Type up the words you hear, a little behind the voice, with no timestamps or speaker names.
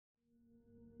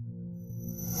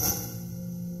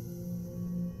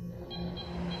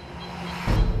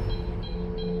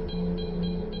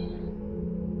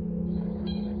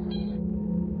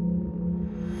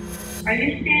Are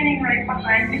you standing right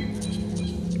behind me?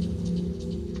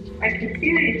 I can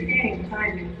see that you're standing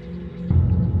behind me.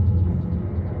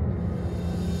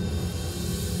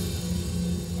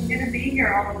 I'm going to be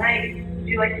here all night. Would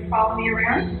you like to follow me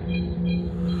around?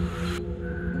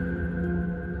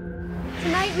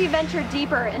 Tonight we venture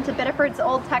deeper into Biddeford's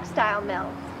old textile mill,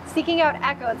 seeking out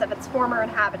echoes of its former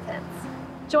inhabitants.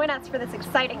 Join us for this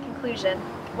exciting conclusion.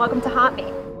 Welcome to Haunt Me.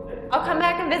 I'll come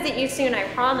back and visit you soon, I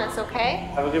promise,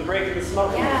 okay? Have a good break in the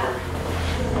smoke.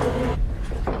 Yeah.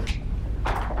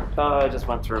 Oh, it just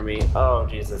went through me. Oh,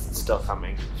 Jesus, it's still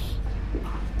coming.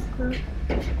 Go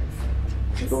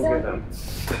get him.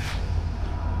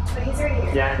 But he's right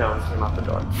here. Yeah, I know. He came out the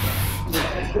door.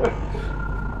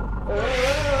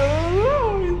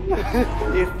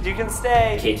 you can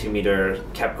stay. K2 meter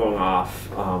kept going off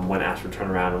when Ash would turn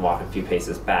around and walk a few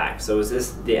paces back. So was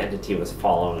this the entity was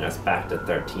following us back to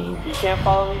 13? You can't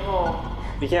follow me home.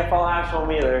 You can't follow Ash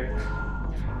home either.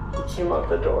 He came out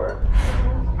the door.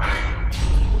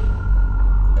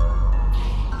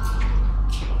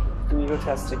 Can you go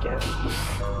test again?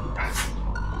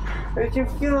 I can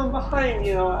feel him behind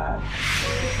you, Ash.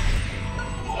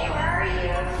 Hey, where are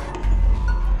you?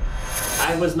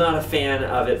 I was not a fan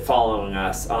of it following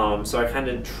us, so I kind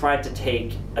of tried to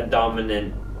take a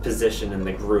dominant position in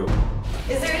the group.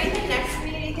 Is there anything next to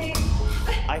me, anything?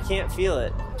 I can't feel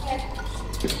it.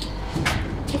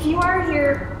 If you are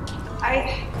here,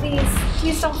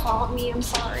 please don't follow me, I'm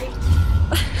sorry.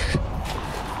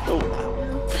 Oh.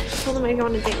 Told him I go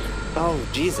on a date. Oh,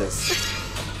 Jesus.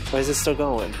 Why is it still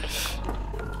going?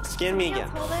 Scan me again.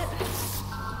 Hold it.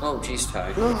 Oh, geez,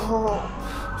 Ty. Oh.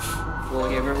 Well,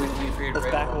 you ever wait for you to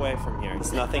Let's back away from here.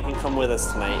 Nothing can come with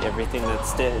us tonight. Everything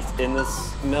that's in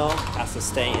this mill has to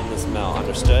stay in this mill.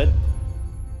 Understood?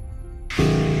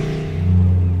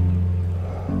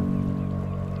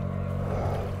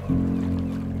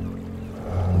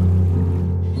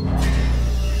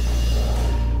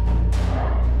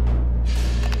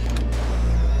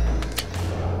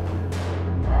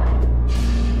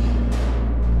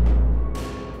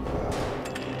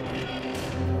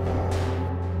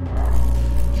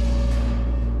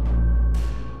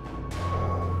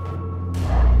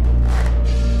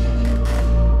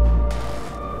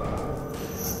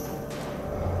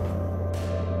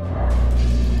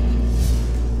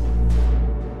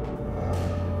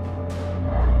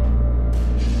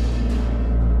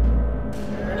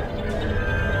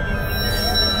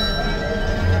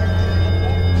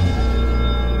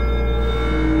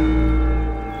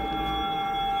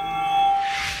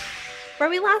 Where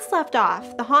we last left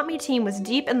off, the Haunt Me team was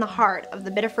deep in the heart of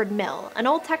the Biddeford Mill, an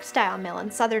old textile mill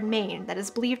in southern Maine that is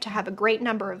believed to have a great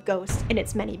number of ghosts in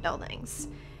its many buildings.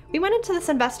 We went into this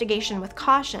investigation with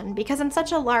caution because in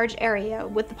such a large area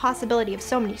with the possibility of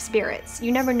so many spirits,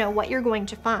 you never know what you're going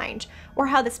to find or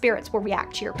how the spirits will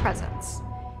react to your presence.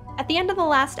 At the end of the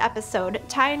last episode,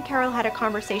 Ty and Carol had a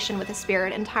conversation with a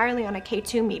spirit entirely on a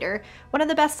K2 meter, one of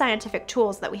the best scientific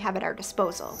tools that we have at our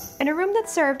disposal. In a room that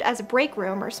served as a break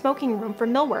room or smoking room for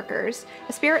mill workers,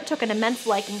 a spirit took an immense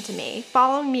liking to me,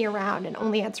 following me around and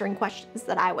only answering questions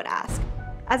that I would ask.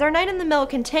 As our night in the mill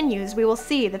continues, we will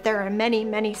see that there are many,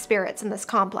 many spirits in this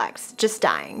complex, just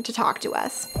dying to talk to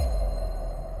us.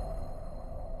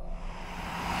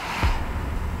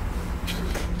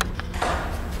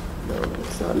 No,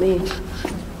 it's not me.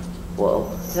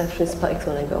 Whoa, it actually spikes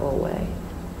when I go away.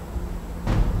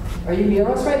 Are you near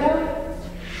us right now?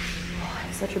 Oh, I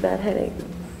have such a bad headache.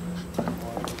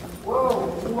 Whoa,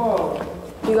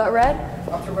 whoa. You got red?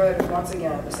 Up to red once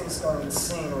again. This thing's going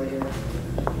insane over here.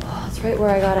 Oh, it's right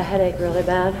where I got a headache really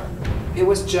bad. It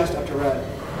was just up to red.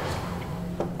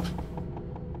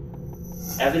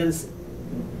 Evidence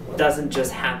doesn't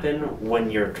just happen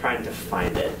when you're trying to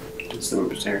find it. It's the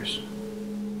room upstairs.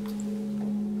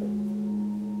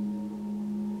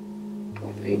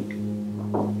 I think.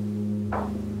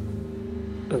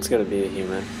 It's gonna be a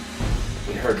human.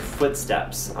 We heard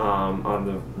footsteps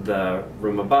on the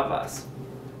room above us.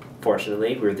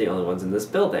 Fortunately, we were the only ones in this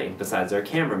building, besides our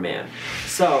cameraman.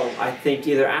 So, I think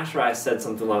either Ash or I said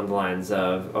something along the lines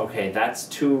of, okay, that's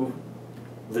too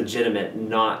legitimate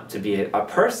not to be a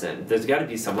person. There's gotta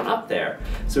be someone up there.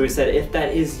 So we said, if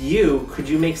that is you, could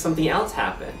you make something else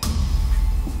happen?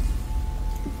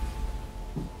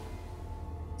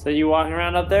 So you walking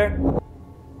around up there?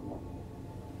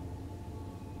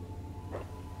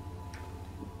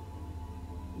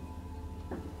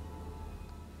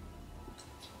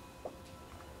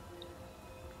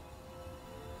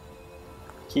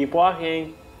 Keep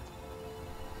walking.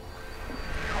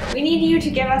 We need you to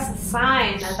give us a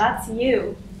sign that that's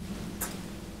you.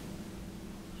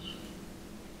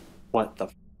 What the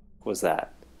f was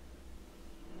that?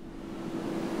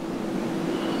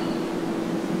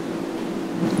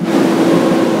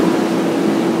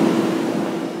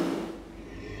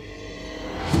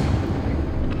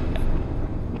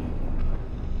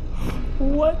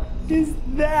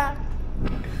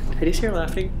 Katie's here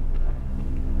laughing.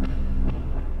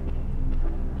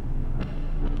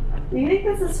 You think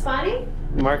this is funny?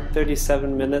 Mark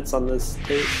 37 minutes on this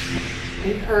tape.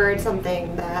 We heard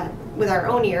something that, with our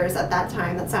own ears at that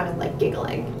time, that sounded like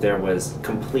giggling. There was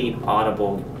complete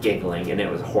audible giggling, and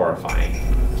it was horrifying.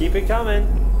 Keep it coming.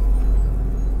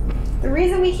 The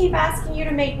reason we keep asking you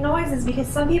to make noise is because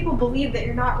some people believe that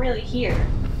you're not really here.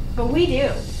 But we do.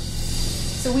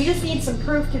 So we just need some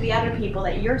proof to the other people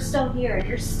that you're still here, and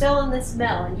you're still in this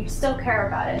mill, and you still care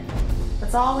about it.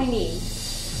 That's all we need.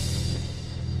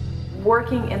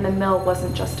 Working in the mill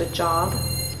wasn't just a job.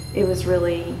 It was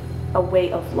really a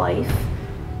way of life.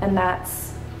 And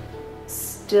that's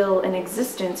still in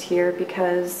existence here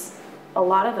because a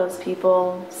lot of those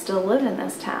people still live in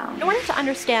this town. In order to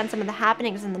understand some of the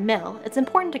happenings in the mill, it's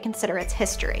important to consider its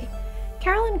history.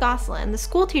 Carolyn Gosselin, the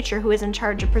school teacher who is in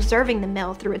charge of preserving the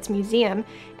mill through its museum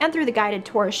and through the guided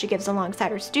tours she gives alongside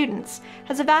her students,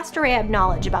 has a vast array of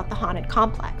knowledge about the haunted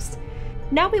complex.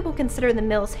 Now we will consider the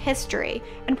mill's history,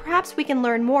 and perhaps we can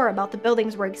learn more about the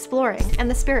buildings we're exploring and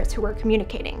the spirits who we're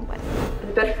communicating with.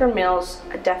 The Biddeford Mills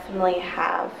definitely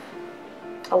have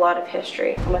a lot of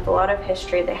history. And with a lot of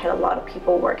history, they had a lot of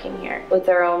people working here with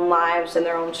their own lives and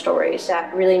their own stories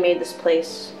that really made this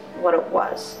place what it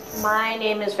was. My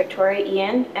name is Victoria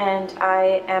Ian, and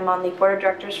I am on the board of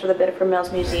directors for the Biddeford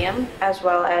Mills Museum, as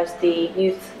well as the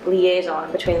youth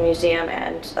liaison between the museum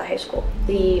and the high school.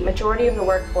 The majority of the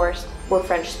workforce were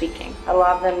French speaking. A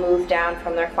lot of them moved down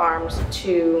from their farms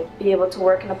to be able to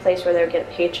work in a place where they would get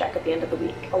a paycheck at the end of the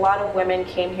week. A lot of women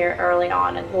came here early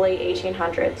on in the late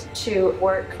 1800s to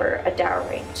work for a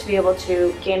dowry, to be able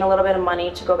to gain a little bit of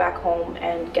money to go back home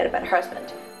and get a better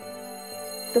husband.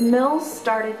 The mills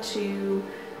started to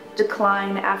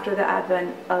decline after the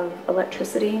advent of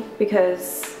electricity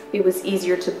because it was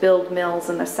easier to build mills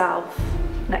in the south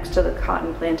next to the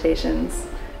cotton plantations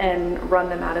and run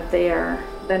them out of there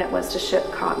than it was to ship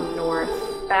cotton north.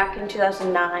 Back in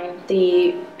 2009,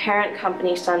 the parent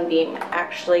company Sunbeam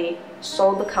actually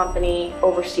sold the company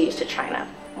overseas to China.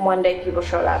 One day people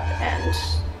showed up and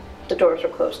the doors were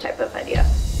closed type of idea.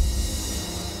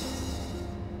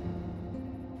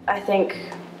 I think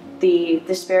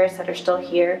the spirits that are still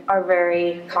here are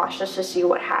very cautious to see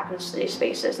what happens to these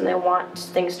spaces, and they want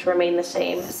things to remain the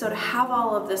same. So to have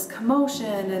all of this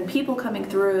commotion and people coming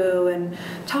through and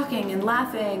talking and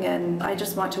laughing, and I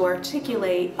just want to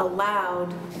articulate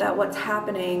aloud that what's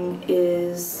happening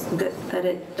is good, that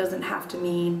it doesn't have to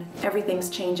mean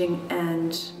everything's changing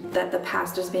and that the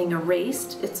past is being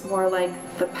erased. It's more like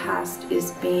the past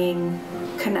is being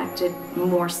connected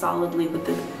more solidly with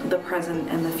the present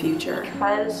and the future.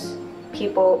 Because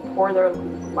people pour their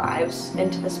lives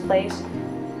into this place,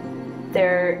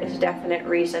 there is a definite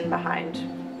reason behind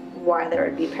why there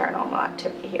would be paranormal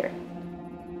activity here.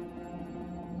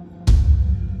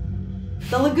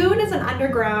 The lagoon is an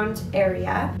underground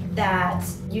area that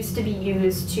used to be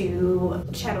used to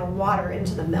channel water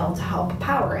into the mill to help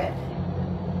power it.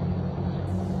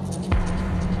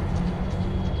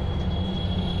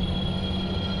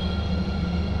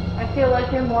 I feel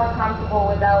like you're more comfortable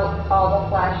without all the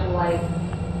flashing lights.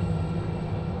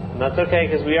 That's okay,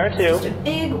 because we are too. It's a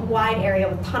big, wide area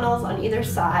with tunnels on either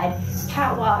side,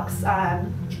 catwalks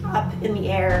up in the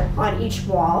air on each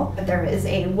wall, but there is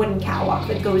a wooden catwalk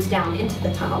that goes down into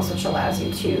the tunnels, which allows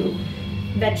you to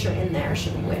venture in there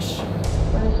should you wish.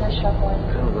 What is that shuffling?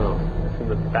 I don't know. It's in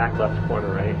the back left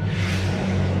corner, right?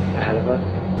 Ahead of us?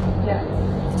 Yeah.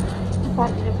 I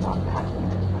thought you just walked past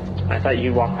me. I thought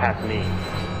you walked past me.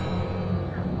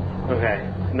 Okay.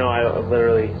 No, I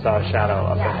literally saw a shadow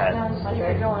up ahead. Yeah, no, keep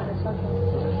it going. It's okay.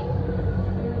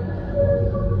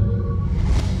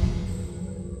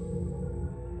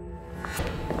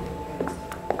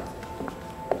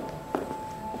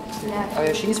 Oh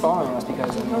yeah, she's following us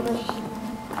because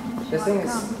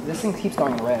this thing keeps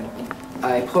going red.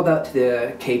 I pulled out to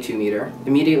the K2 meter,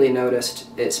 immediately noticed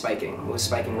it spiking. It was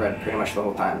spiking red pretty much the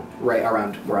whole time, right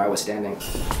around where I was standing.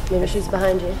 Maybe she's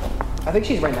behind you. I think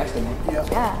she's right next to me.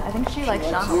 Yeah, I think she likes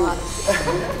Sean a lot.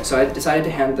 So I decided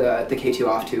to hand the K2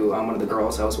 off to one of the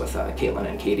girls. I was with Caitlin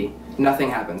and Katie.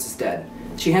 Nothing happens, it's dead.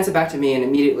 She hands it back to me and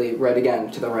immediately red again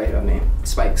to the right of me.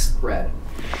 Spikes red.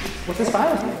 Which is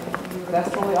fine with me. That's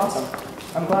totally awesome.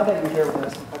 I'm glad that you're here with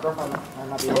us. My girlfriend might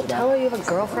not be able to. Don't tell her you have a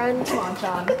girlfriend. Come on,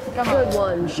 Sean. Come Good on.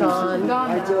 one, Sean. She's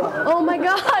gone now. Oh my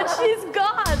God, she's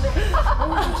gone.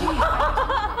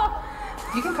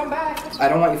 You can come back. I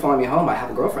don't want you following me home. I have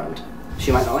a girlfriend.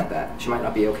 She might not like that. She might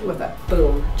not be okay with that.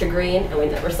 Boom, to green, and we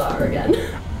never saw her again.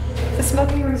 The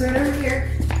smoking room's right over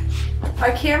here.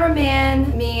 Our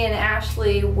cameraman, me, and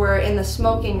Ashley were in the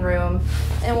smoking room.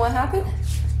 And what happened?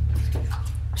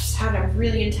 Just had a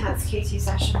really intense KT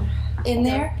session. In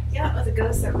there? Yeah, with a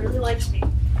ghost that really liked me.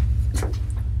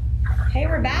 Hey,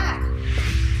 we're back.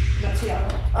 That's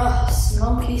yellow. Oh,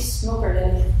 smoky smoker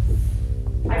day.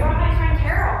 I brought my friend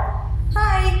Carol.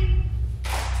 Hi.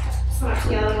 It's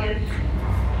not yellow again.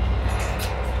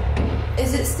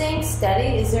 Is it staying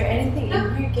steady? Is there anything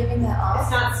in here giving that off?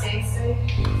 It's not staying steady.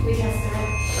 We tested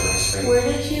it. Where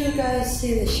did you guys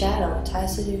see the shadow? Ty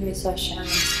said you guys saw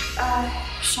shadows.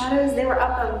 Shadows, they were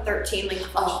up on 13, like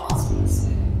Was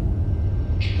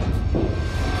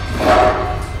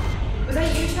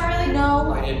that you, Charlie?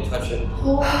 No. I didn't touch it.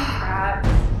 Holy crap.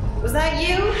 Was that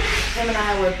you? Him and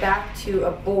I were back to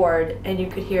a board and you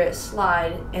could hear it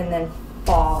slide and then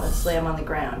fall and slam on the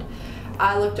ground.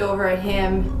 I looked over at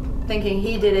him thinking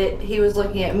he did it. He was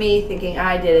looking at me thinking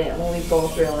I did it, and when we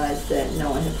both realized that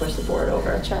no one had pushed the board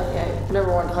over. Charlie, I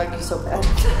never wanted to hug you so bad.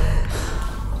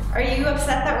 Are you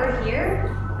upset that we're here?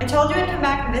 I told you I'd come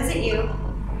back and visit you.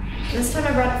 This time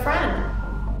I brought a friend.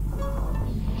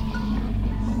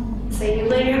 So you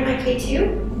later at my K2?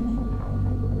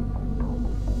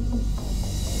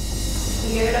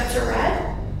 You gave it up to Red?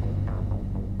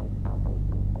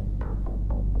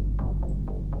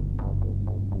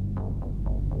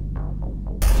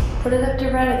 Put it up to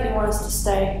Red if you want us to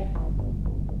stay.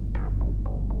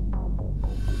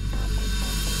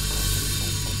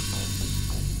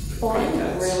 Well,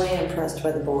 I'm really impressed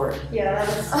by the board. Yeah, that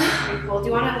was pretty cool. Do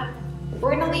you wanna?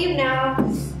 We're gonna leave now.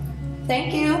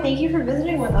 Thank you. Thank you for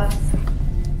visiting with us.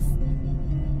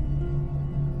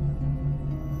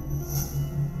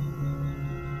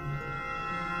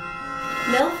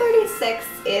 Mill 36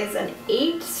 is an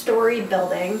 8-story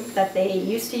building that they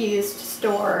used to use to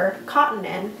store cotton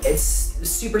in. It's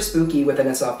super spooky within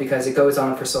itself because it goes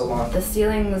on for so long. The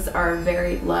ceilings are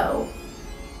very low,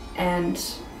 and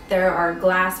there are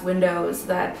glass windows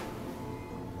that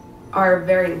are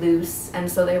very loose,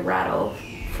 and so they rattle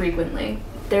frequently.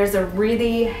 There's a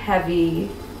really heavy,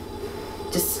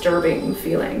 disturbing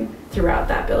feeling throughout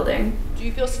that building. Do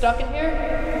you feel stuck in here?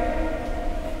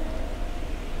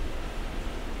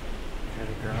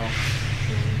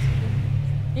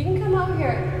 You can come over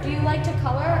here. Do you like to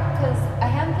color? Because I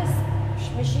have this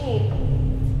machine.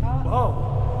 Whoa.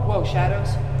 Whoa,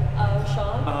 shadows?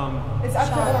 Sean? It's up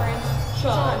to orange.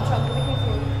 Sean, give me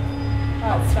some.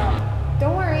 Oh, stop.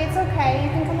 Don't worry, it's okay. You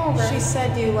can come over. She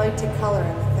said, do you like to color?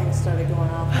 And the thing started going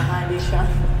off behind you, Sean.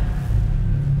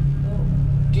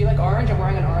 Do you like orange? I'm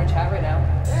wearing an orange hat right now.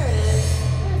 There it is.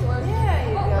 There's orange. There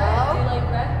you go. Red. Do you like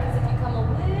red? Because if you come a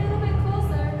little bit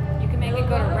closer, You can make it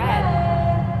go to red.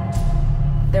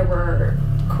 There were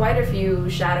quite a few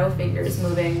shadow figures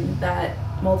moving that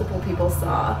multiple people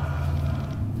saw.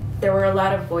 There were a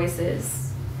lot of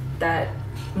voices that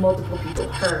multiple people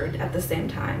heard at the same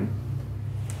time.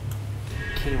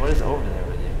 Katie, what is over there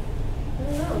with you? I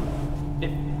don't know.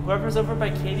 If whoever's over by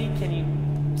Katie, can you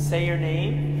say your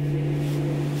name?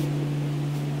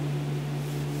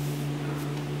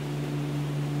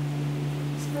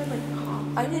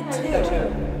 I did too.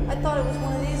 I thought it was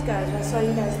one of these guys when I saw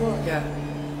you guys look. Yeah.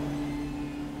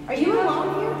 Are you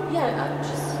alone here? Yeah,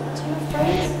 just two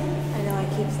friends. I know, I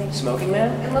keep thinking. Smoking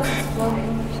man? It looks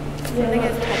floating. Something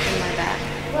is touching my back.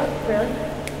 Look, really?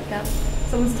 Yep.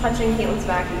 Someone's touching Caitlin's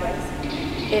back, you guys.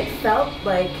 It felt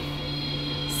like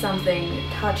something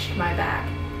touched my back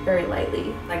very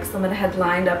lightly. Like someone had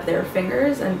lined up their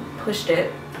fingers and pushed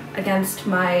it against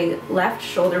my left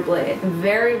shoulder blade.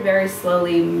 Very, very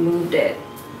slowly moved it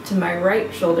to my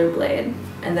right shoulder blade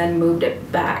and then moved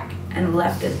it back and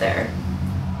left it there.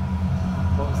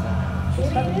 What was that?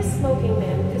 Maybe it is smoking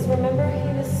man. Because remember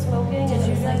he was smoking Did and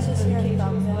you it was guys just hear a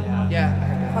thumbs up?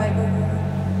 Yeah. Quiet, go, go, go.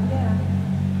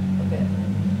 Yeah. Okay.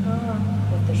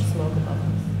 Like there's smoke above us.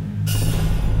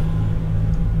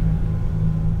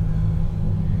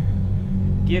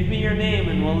 Give me your name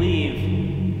and we'll leave.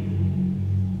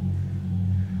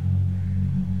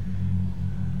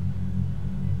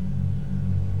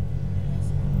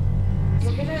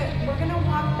 We're gonna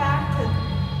walk back to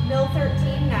Mill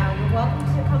 13 now. You're welcome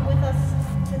to come with us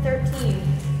to 13.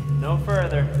 No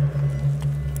further.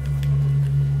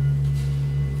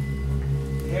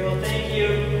 Okay, well, thank you.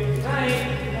 Good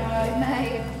night. Good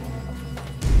night.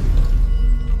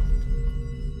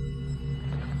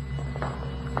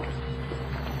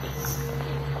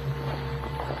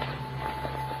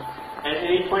 At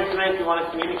any point tonight, if you want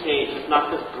to communicate, just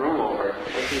knock this broom over.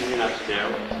 That's easy enough to do.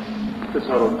 The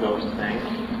total ghost thing.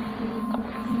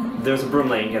 There's a broom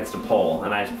laying against a pole,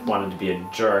 and I wanted to be a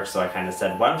jerk, so I kind of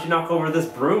said, why don't you knock over this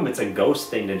broom? It's a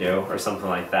ghost thing to do, or something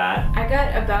like that. I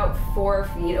got about 4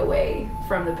 feet away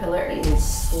from the pillar and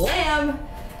slam!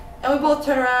 And we both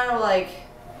turned around and were like,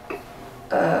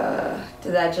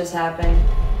 Did that just happen?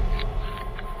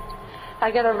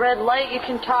 I got a red light you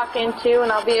can talk into,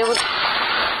 and I'll be able to...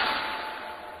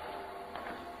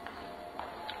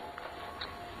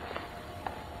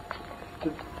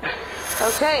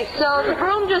 Okay, so the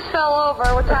broom just fell over.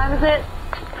 What time is it?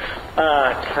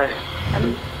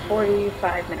 I'm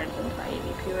 45 minutes into my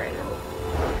EVP right now.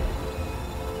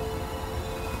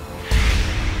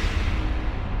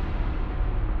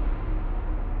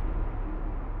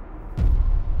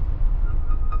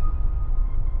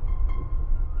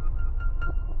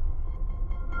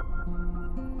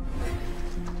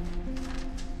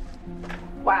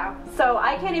 Wow. So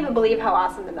I can't even believe how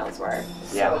awesome the mills were.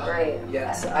 Yeah. So great.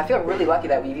 Yes, I feel really lucky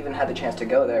that we've even had the chance to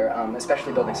go there,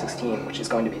 especially Building 16, which is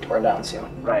going to be torn down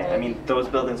soon. Right. I mean, those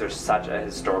buildings are such a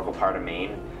historical part of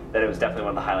Maine that it was definitely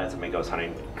one of the highlights of my ghost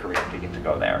hunting career to get to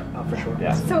go there. Oh, for sure.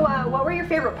 Yeah. So what were your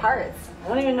favorite parts? I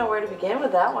don't even know where to begin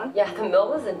with that one. Yeah, the mill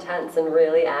was intense and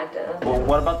really active. Well,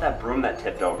 what about that broom that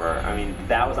tipped over? I mean,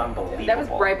 that was unbelievable. That was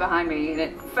right behind me, and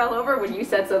it fell over when you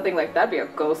said something like, that'd be a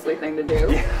ghostly thing to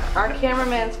do. Our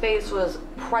cameraman's face was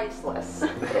priceless.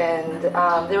 And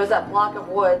there was that block of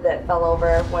wood that fell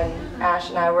over when Ash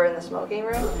and I were in the smoking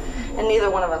room, and neither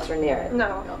one of us were near it.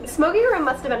 No. The smoking room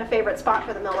must have been a favorite spot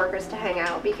for the mill workers to hang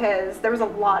out because there was a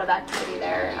lot of activity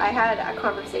there. I had a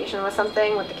conversation with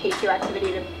something with the K2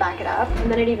 activity to back it up, and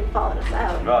then it even followed us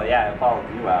out. Well, yeah, it followed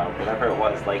you out. Whatever it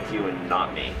was, liked you and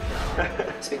not me.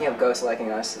 Speaking of ghosts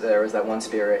liking us, there was that one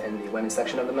spirit in the women's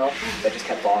section of the mill that just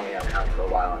kept following me around for a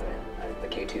while, and the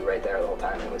K2 right there the whole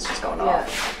time. It was just going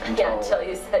off. Yeah, until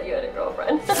you said you had a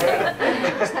girlfriend.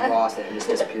 Just lost it and just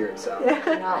disappeared, so.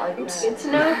 Not like Oops. Good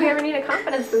to know if we ever need a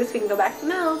confidence boost, we can go back to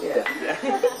the mill. Yeah.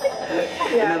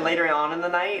 And then later on in the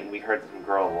night, we heard some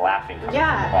girl laughing from the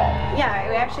wall. Yeah,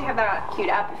 we actually have that queued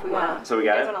up if we want. So we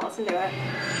got you it? guys want to listen to it?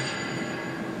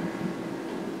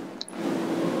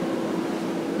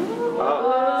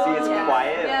 Oh, see, it's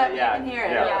quiet. Yeah, but you can hear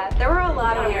it. Yeah, there were a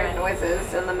lot of weird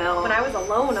noises in the mill. When I was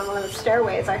alone on one of the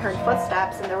stairways, I heard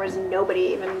footsteps and there was nobody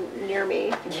even near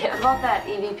me. Yeah. About that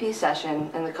EVP session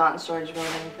in the cotton storage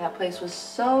building, that place was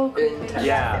so creepy.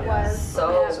 Yeah. It was.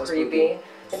 So creepy.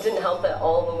 It didn't help that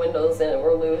all the windows in it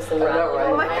were loose and rattling.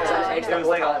 Oh my God. It was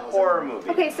like a horror movie.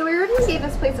 Okay, so we originally gave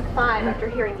this place a 5 after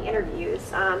hearing the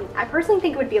interviews. I personally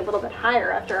think it would be a little bit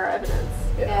higher after our evidence.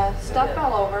 Yeah, stuff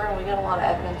fell over and we got a lot of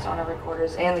evidence on our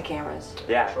recorders and the cameras.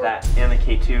 Yeah, that and the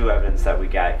K2 evidence that we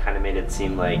got kind of made it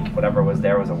seem like whatever was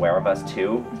there was aware of us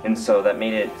too, and so that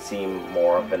made it seem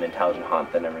more of an intelligent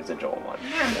haunt than a residual one.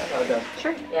 Okay.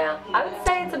 Sure. Yeah, I would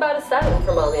say it's about a 7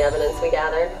 from all the evidence we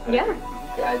gathered. Yeah.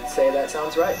 Yeah, I'd say that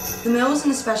sounds right. The mill is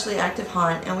an especially active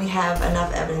haunt, and we have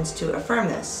enough evidence to affirm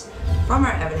this. From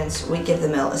our evidence, we give the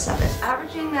mill a 7.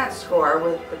 Averaging that score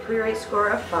with the pre-rate score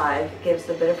of 5 gives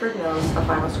the Biddeford Mills a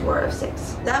final score of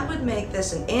 6. That would make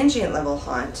this an ambient level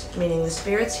haunt, meaning the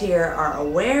spirits here are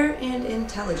aware and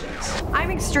intelligent.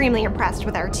 I'm extremely impressed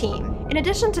with our team. In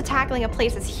addition to tackling a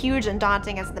place as huge and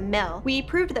daunting as the mill, we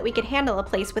proved that we could handle a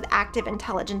place with active,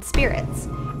 intelligent spirits.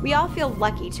 We all feel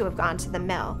lucky to have gone to the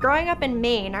mill. Growing up in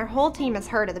Maine, our whole team has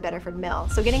heard of the Biddeford Mill,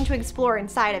 so getting to explore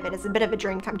inside of it is a bit of a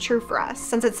dream come true for us,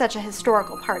 since it's such a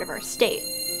historical part of our state.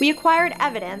 We acquired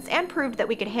evidence and proved that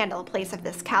we could handle a place of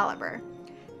this caliber.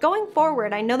 Going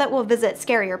forward, I know that we'll visit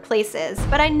scarier places,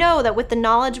 but I know that with the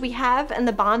knowledge we have and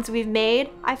the bonds we've made,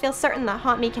 I feel certain that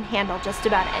Haunt Me can handle just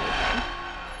about anything.